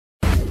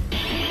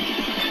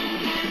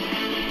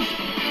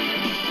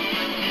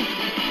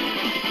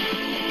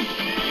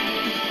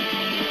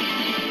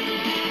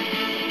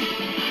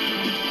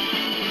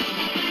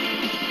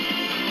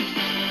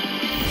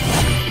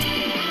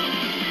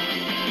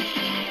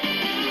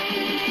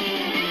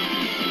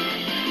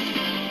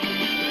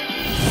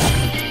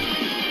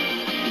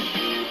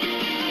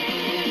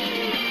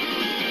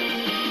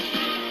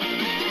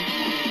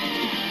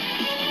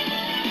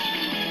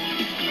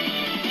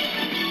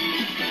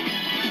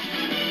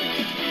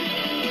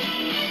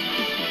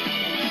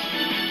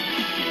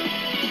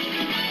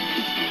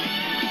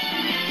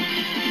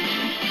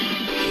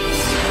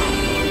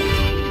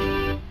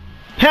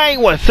Hey,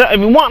 what's up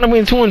everyone? I'm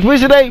in Prix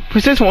today.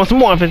 Persist once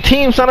more for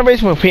Team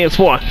Celebration for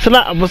PS4. So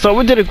that episode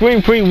we did a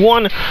Green Prix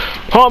 1,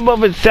 hard mode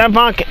with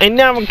Zavok, and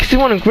now we can see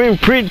one of Green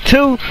Prix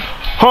 2,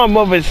 hard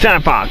mode with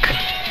Zavok.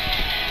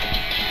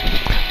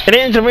 And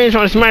then the range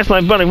on smash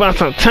like button about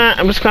some time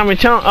and subscribe to my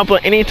channel,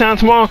 upload anytime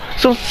tomorrow.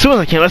 So as soon as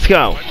I can, let's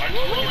go.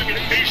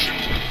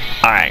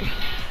 Alright.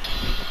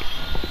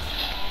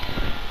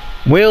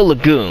 Whale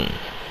Lagoon.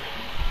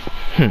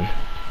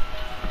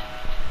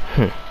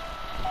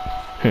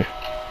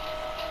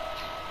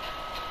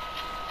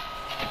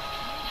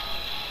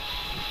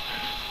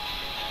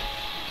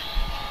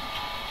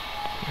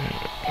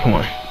 Come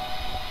on.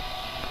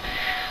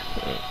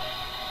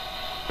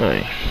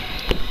 Alright.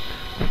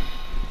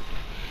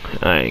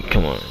 Alright,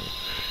 come on.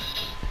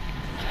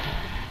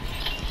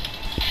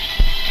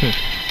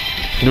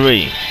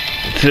 3,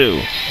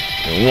 2,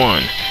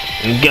 1,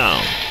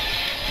 go.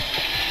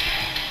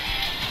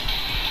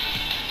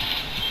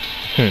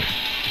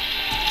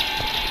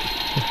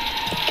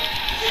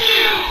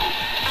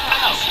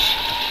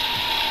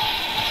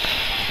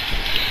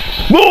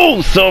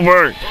 Whoa,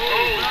 Silver!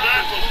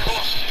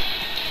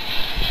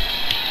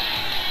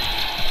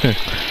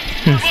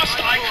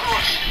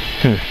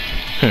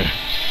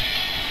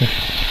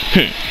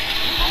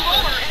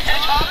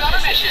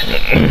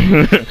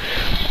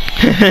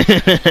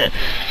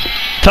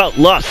 Tough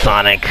luck,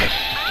 Sonic.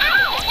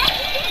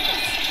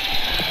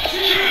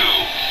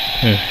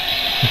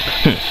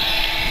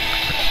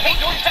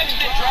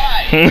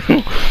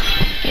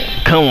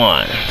 Come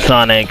on,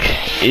 Sonic.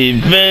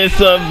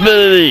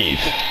 Invincibility.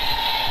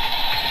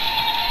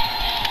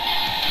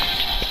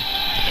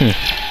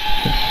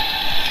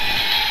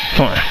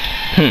 Come on.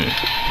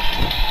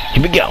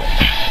 Here we go.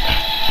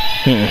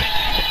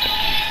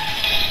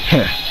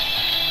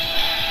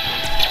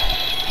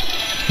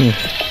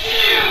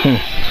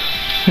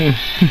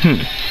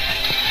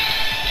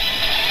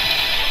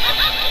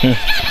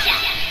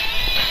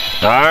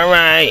 All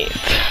right.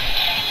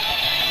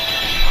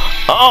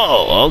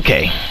 Oh,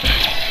 okay.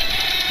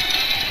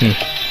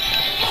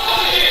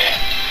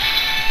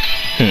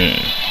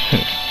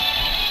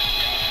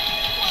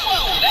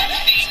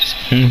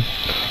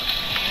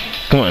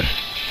 Come on.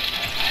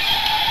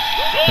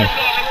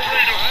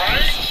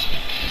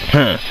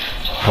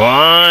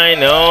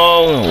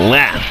 Final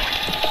lap.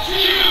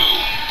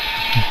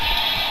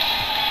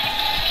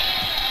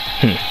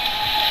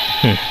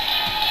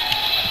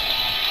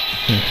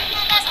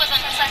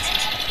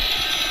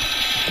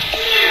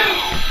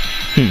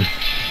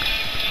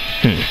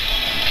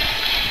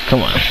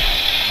 Come on.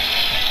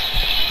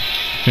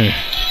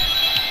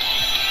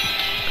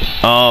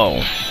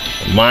 Oh,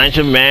 mind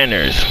your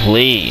manners,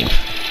 please.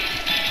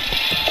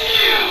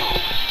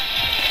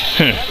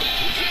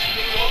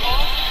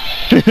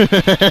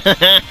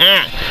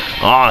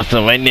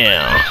 Awesome right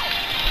now.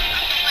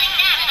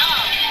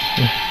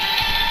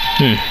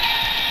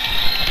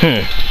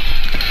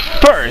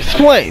 First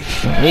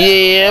place.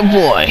 Yeah,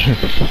 boy.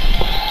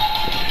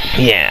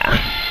 Yeah.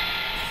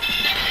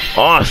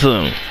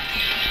 Awesome.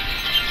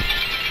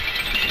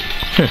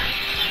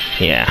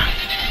 Yeah.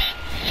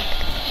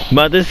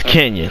 But this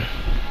canyon.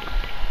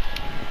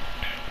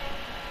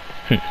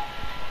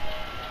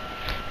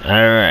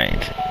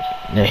 Alright.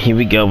 Now here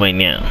we go right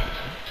now.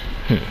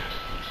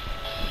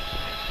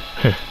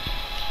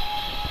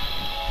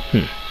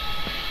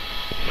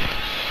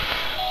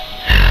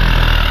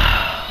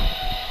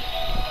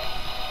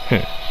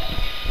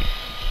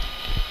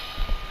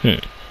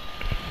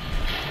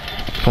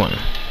 Come on.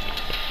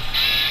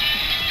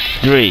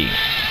 3,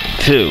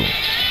 2,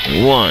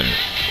 1,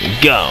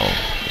 go.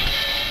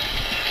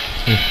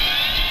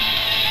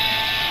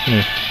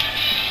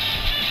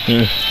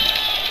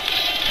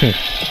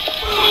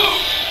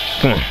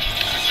 Come on.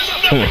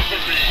 Come on.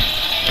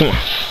 Come on.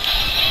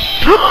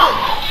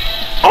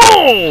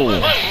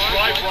 Oh!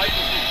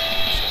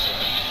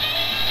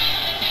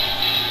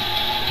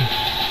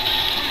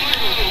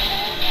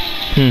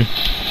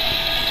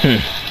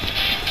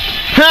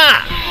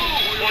 Ha!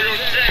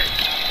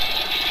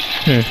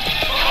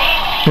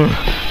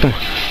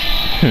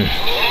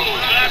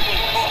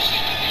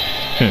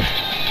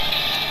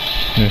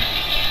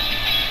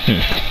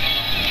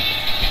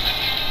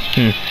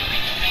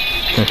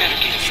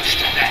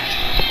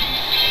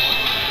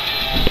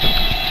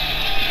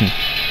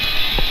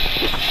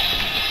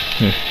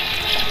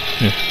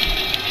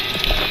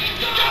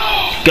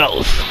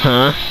 Goes,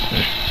 huh?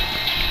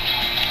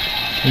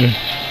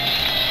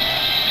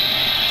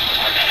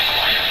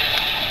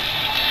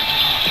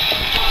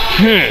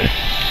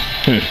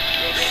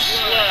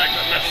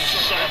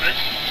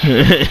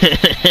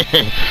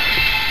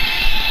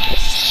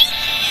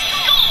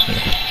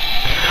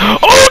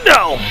 Oh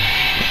no!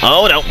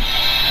 Oh no!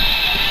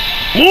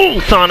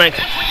 Move, Sonic!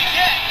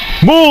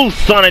 Move,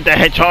 Sonic the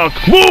Hedgehog!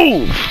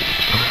 Move!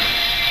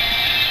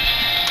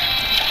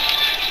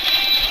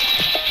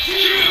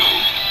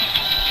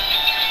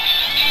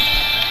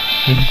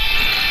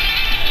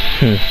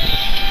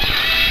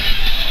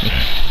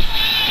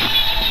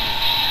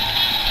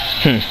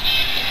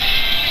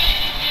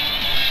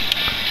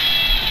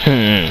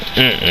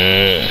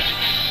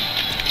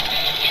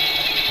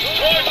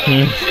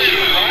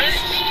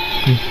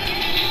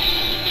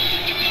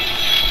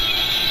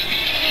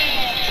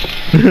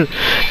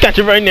 Got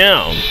you right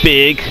now,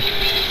 big.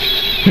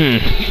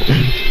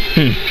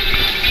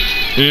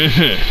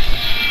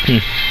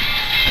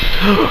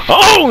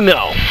 Oh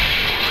no!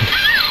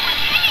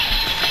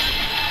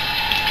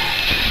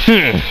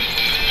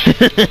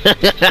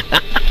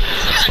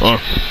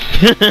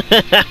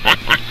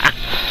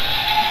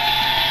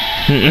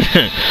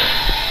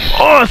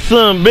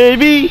 Awesome,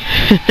 baby!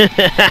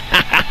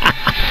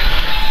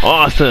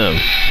 Awesome!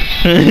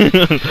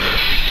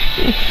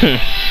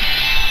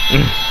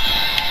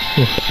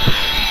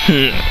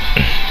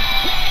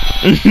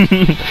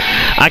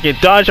 I can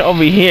dodge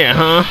over here,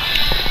 huh?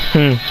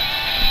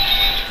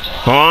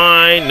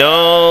 I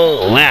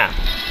know left.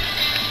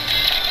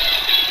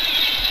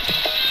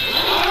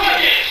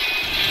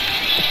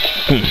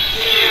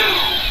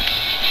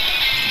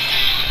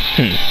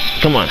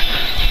 Come on.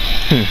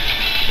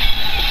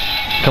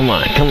 Come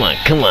on, come on,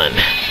 come on.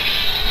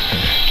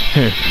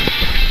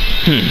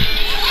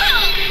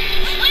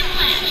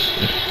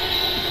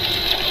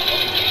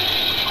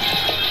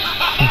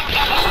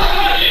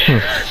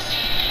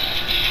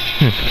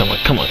 Come on,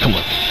 come on, come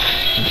on.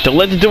 Don't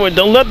let them do it,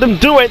 don't let them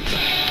do it!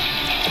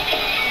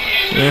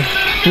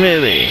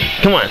 Really?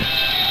 Come on.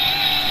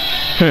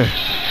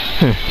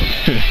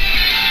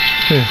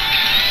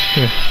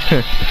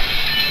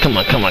 Come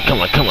on, come on,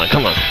 come on, come on,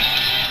 come on.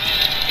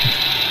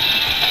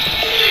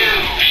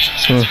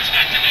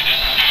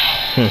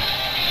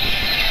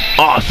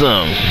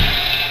 Awesome.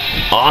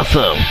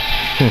 Awesome.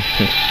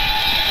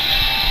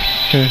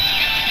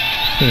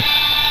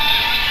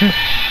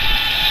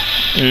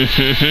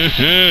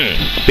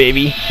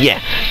 Baby, yeah,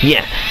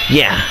 yeah,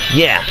 yeah,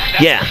 yeah,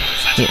 yeah,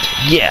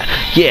 yeah,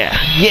 yeah,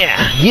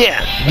 yeah,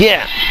 yeah,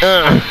 yeah.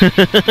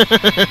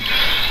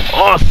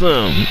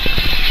 Awesome.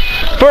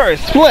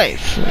 First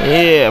place.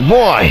 Yeah,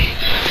 boy.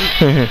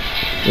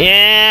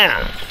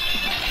 Yeah.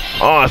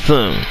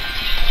 Awesome.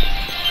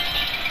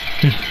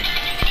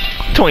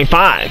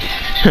 25.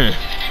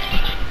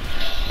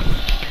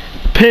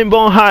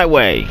 Pinball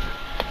Highway.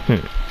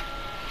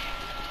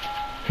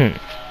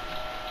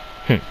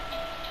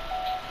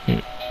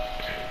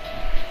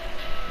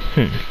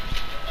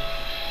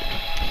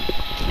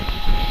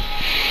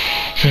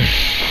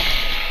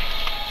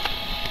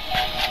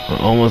 I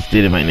almost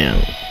did it by now.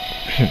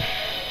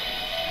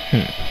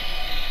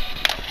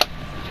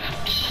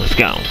 Let's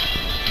go.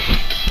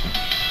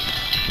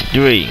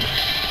 3,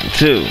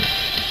 2,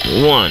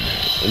 1,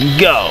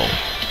 go.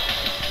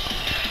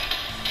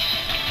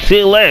 See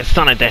you later,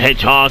 Sonic the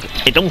Hedgehog.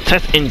 And don't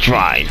test and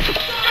drive.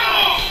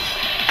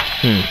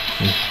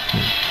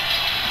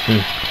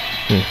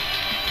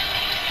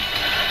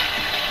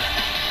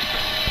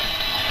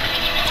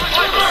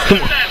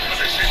 Come on.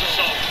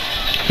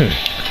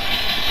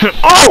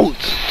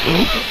 Out!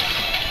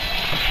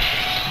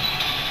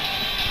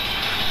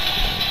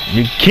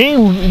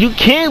 You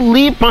can't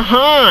leave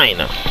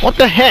behind. What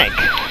the heck?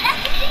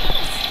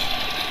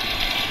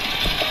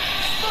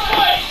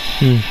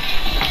 You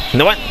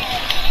know what?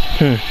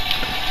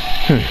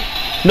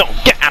 No,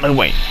 get out of the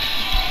way.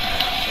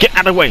 Get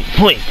out of the way,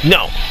 please.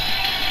 No.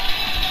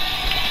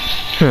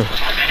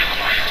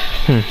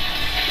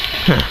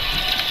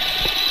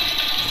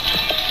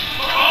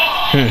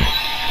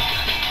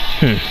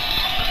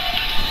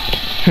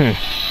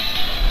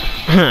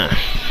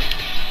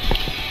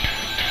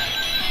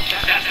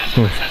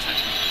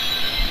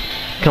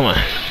 Come on.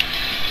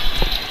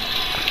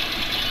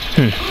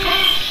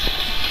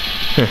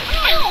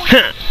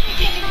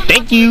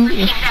 Thank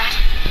you.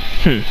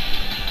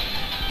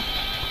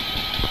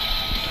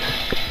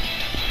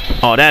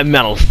 Oh, that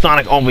metal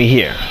Sonic over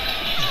here.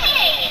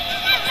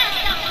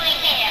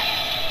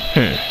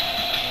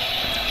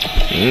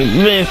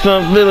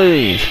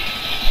 Invincibilities.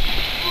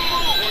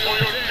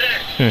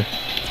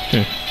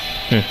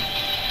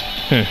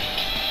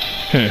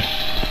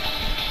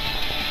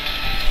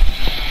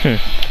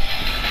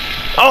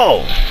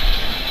 Oh!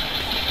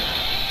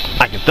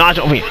 I can dodge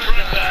over here.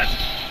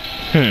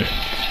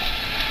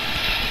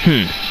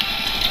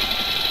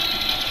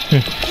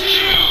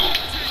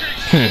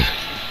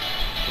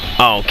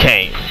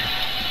 Okay.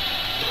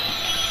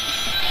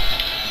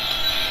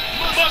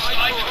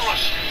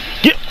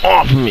 Get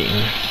off me.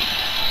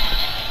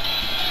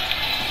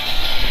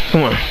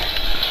 Come on.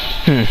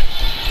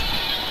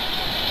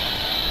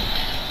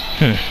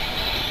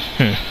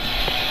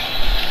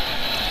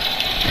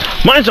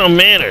 Mind your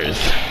manners.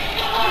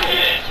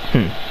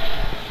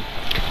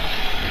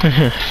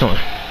 Come on.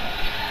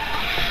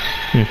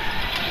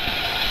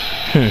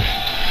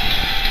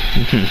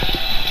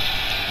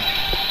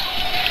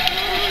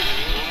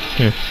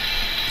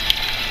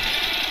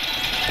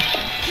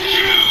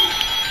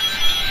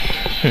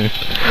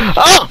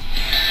 Oh!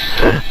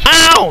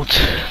 Ouch!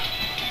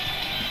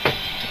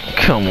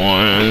 Come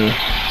on.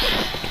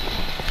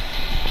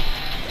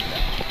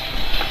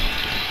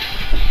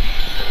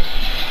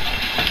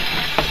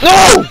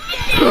 No!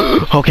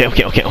 Okay.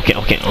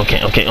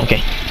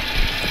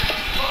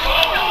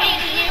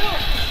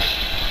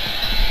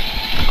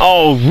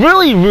 Oh,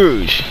 really,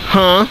 Rouge?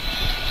 Huh?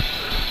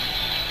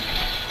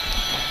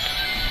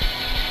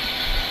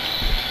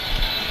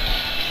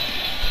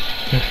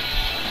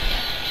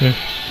 That's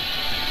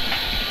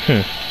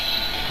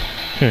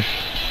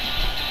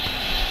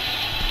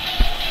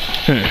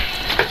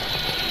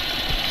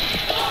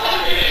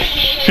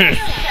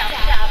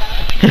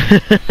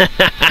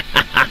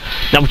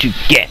what you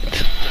get.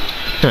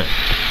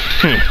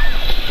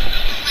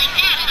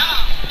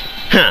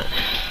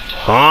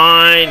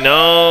 I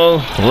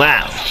know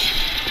loud.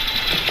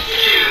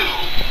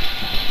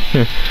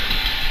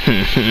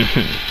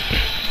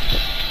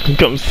 Here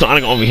comes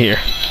Sonic over here.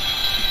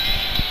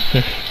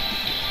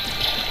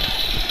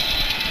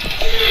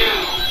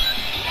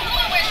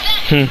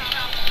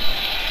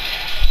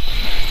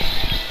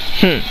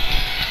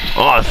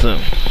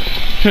 Awesome.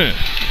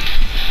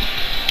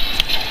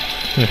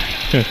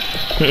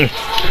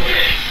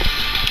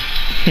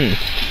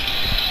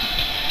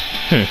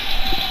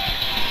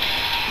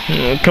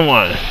 Come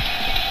on.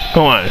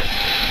 Come on.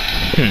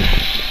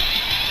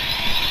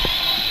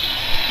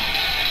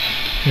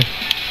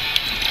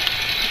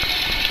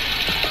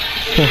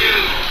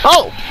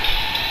 Oh!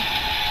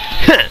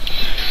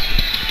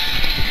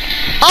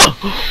 Oh!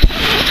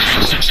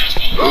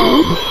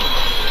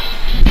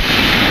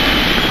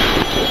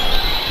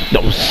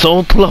 That was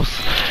so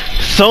close.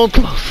 So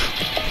close.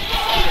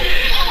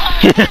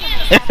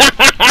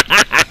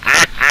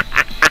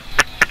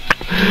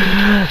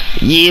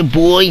 Yeah,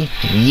 boy.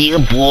 Yeah,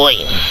 boy.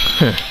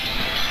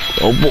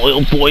 Oh boy,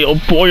 oh boy, oh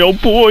boy, oh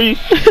boy.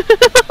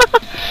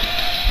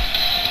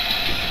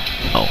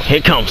 Oh,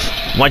 here comes.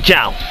 Watch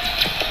out.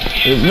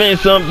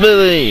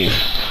 Invincibility.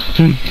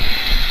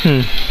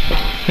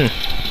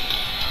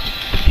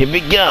 Here we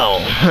go.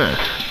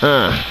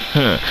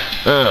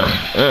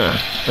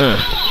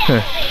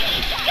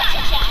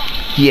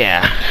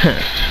 Yeah.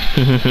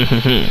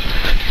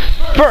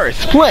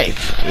 First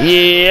place.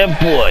 Yeah,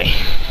 boy.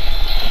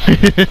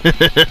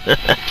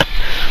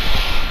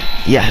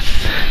 Yes.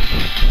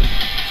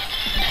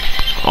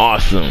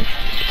 Awesome.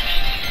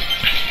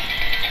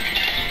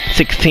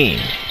 16.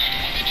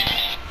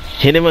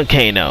 Hidden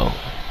volcano.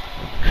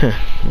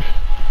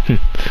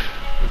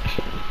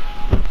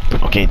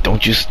 Okay,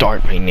 don't you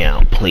start right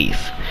now, please.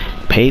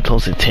 Pay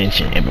close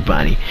attention,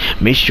 everybody.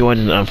 Make sure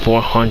there's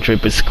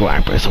 400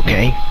 subscribers,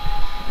 okay?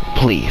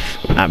 Please,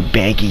 I'm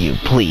begging you,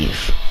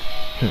 please.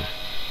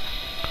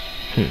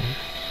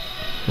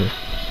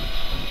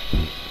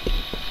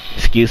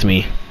 Excuse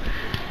me.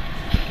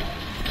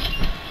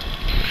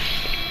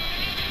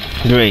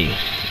 3,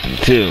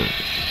 2,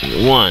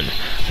 1,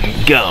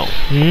 go.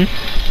 This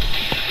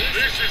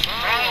is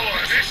power.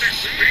 This is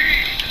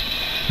speed.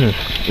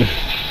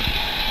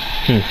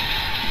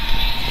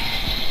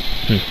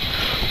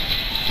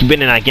 You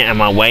better not get in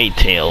my way,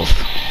 Tails.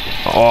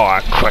 Oh,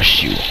 I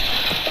crush you.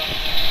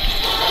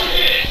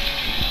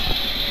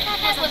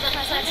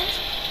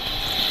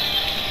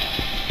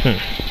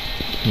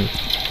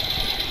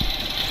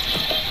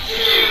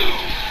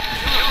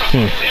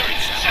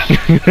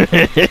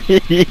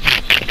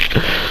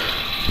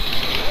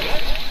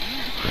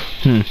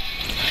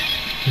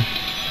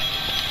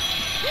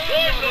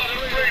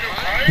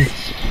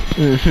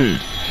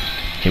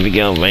 Here we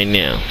go right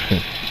now.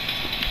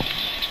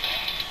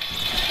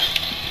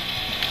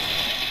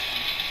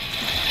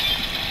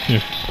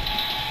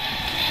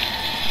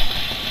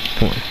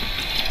 Come on.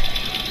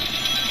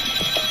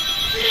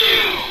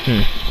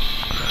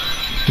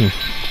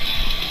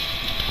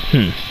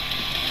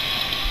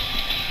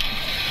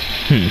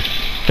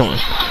 Come on.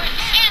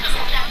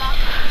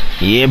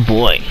 Yeah,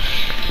 boy.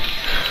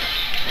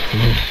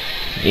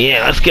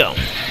 Yeah, let's go.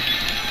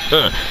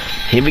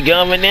 Here we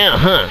go right now,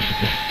 huh?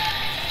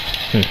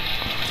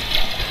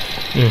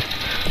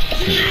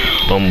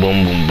 Boom,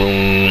 boom, boom,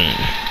 boom.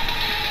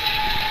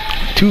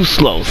 Too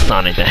slow,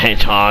 Sonic the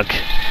Hedgehog.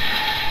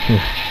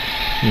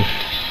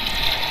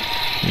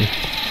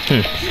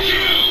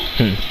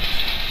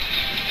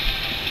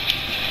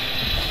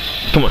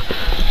 Come on.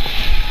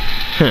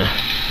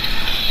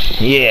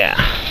 Yeah.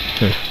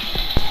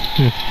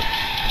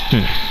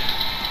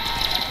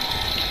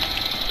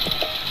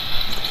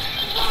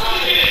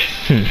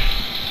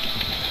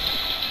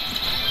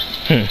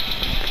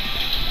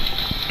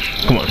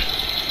 Come on.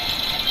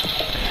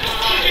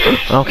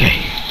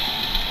 Okay.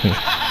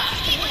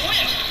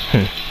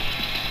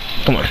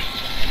 Come on.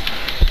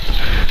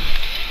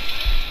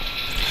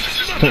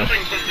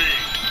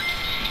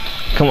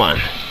 Come on.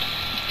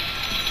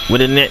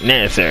 What is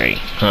necessary,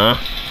 huh?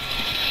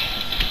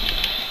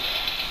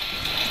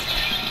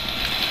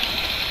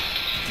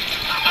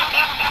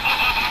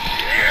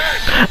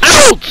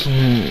 Ouch!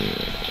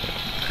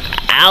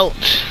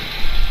 Ouch!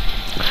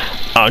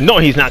 Oh no,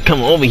 he's not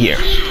coming over here.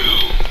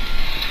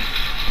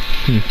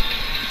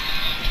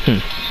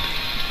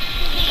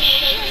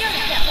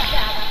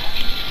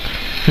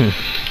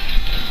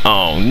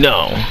 Oh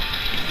no.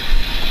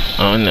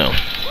 Oh no.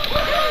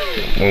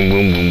 Boom,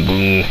 boom, boom,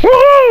 boom.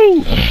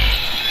 Woo!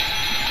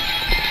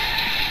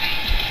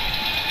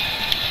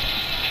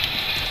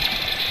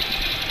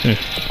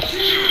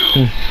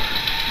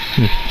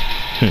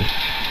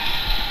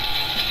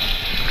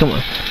 Come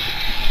on.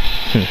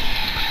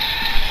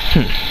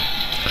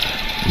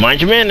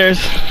 Mind your manners.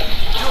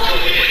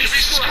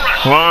 Scrap.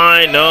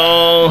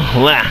 Final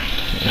lap.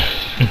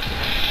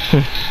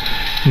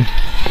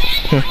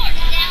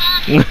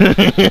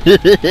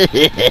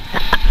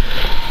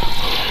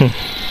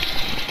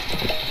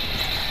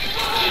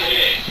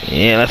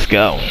 Yeah, let's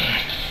go.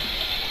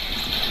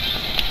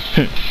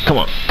 Come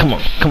on, come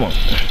on, come on.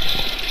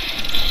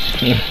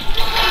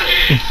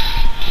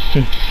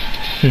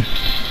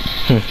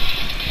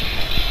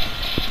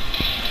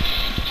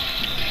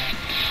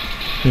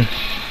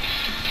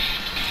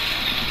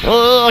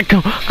 Oh,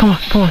 come on, come on,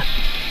 come on.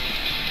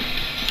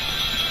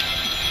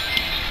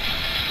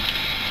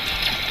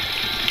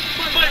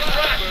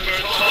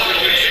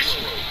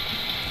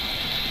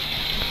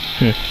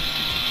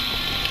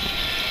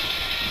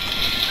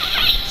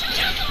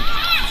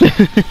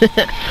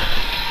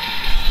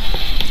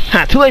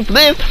 Ha, too late for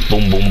this.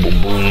 Boom, boom,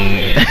 boom,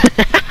 boom.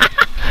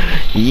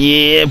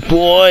 Yeah,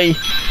 boy.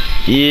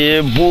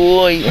 Yeah,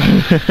 boy.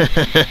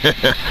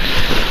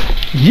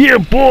 Yeah,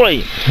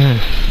 boy.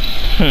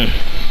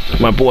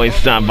 My boy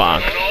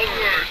Zavok.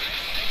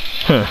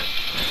 Huh.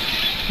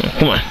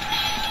 Come on.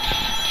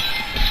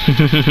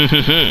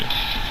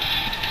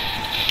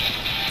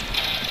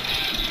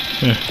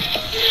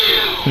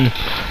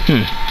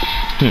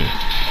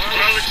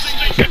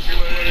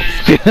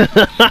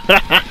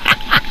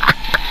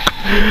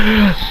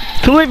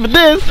 Too late for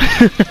this.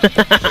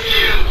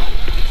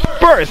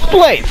 First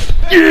place.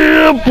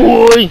 Yeah,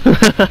 boy.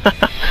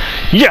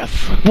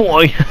 Yes,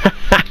 boy.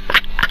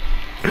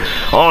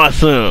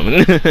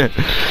 Awesome.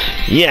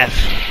 Yes.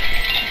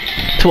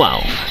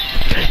 12.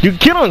 You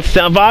get on,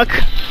 Zavok.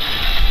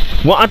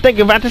 Well, I think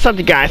about this up,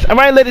 you guys.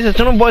 Alright, ladies and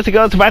gentlemen, boys and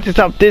girls, about to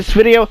stop this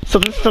video. So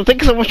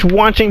thank you so much for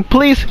watching.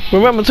 Please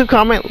remember to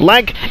comment,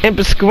 like, and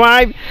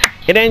subscribe.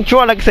 And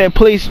enjoy, like I said,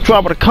 please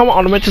drop a comment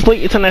on the mentions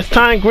link. Until next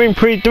time, Green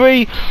Prix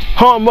 3,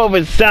 home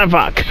over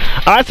Zavok.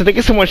 Alright, so thank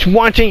you so much for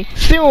watching.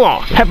 See you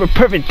all. Have a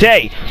perfect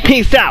day.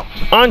 Peace out.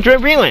 Andre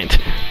Breland.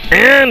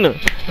 And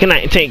good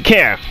night and take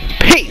care.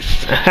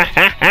 Peace.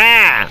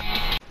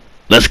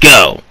 Let's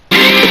go.